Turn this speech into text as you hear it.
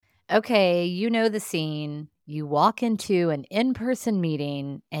Okay, you know the scene. You walk into an in person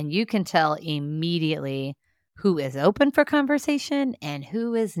meeting and you can tell immediately who is open for conversation and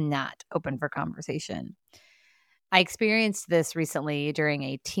who is not open for conversation. I experienced this recently during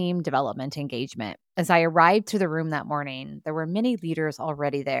a team development engagement. As I arrived to the room that morning, there were many leaders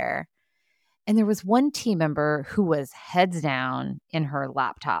already there. And there was one team member who was heads down in her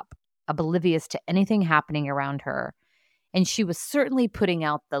laptop, oblivious to anything happening around her. And she was certainly putting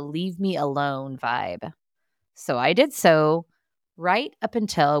out the leave me alone vibe. So I did so right up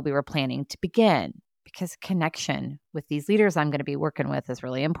until we were planning to begin because connection with these leaders I'm going to be working with is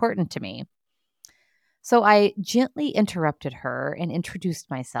really important to me. So I gently interrupted her and introduced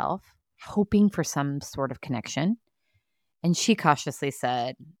myself, hoping for some sort of connection. And she cautiously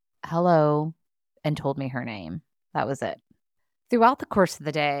said, hello, and told me her name. That was it. Throughout the course of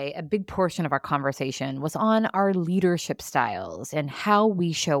the day, a big portion of our conversation was on our leadership styles and how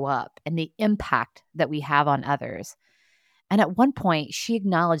we show up and the impact that we have on others. And at one point, she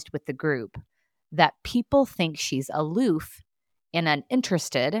acknowledged with the group that people think she's aloof and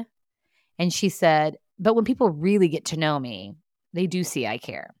uninterested. And she said, but when people really get to know me, they do see I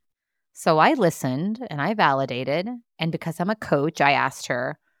care. So I listened and I validated. And because I'm a coach, I asked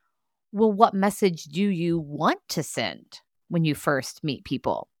her, well, what message do you want to send when you first meet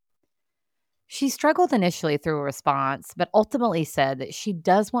people? She struggled initially through a response, but ultimately said that she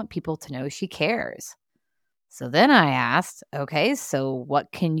does want people to know she cares. So then I asked, okay, so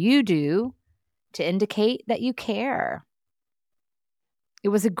what can you do to indicate that you care? It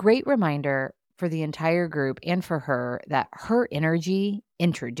was a great reminder for the entire group and for her that her energy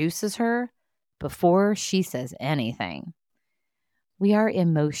introduces her before she says anything. We are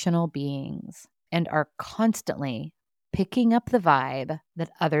emotional beings and are constantly picking up the vibe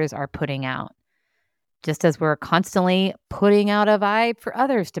that others are putting out, just as we're constantly putting out a vibe for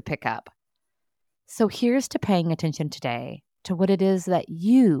others to pick up. So here's to paying attention today to what it is that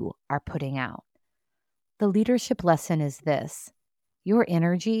you are putting out. The leadership lesson is this: your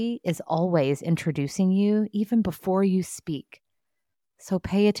energy is always introducing you even before you speak. So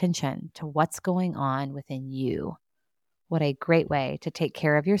pay attention to what's going on within you. What a great way to take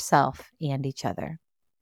care of yourself and each other.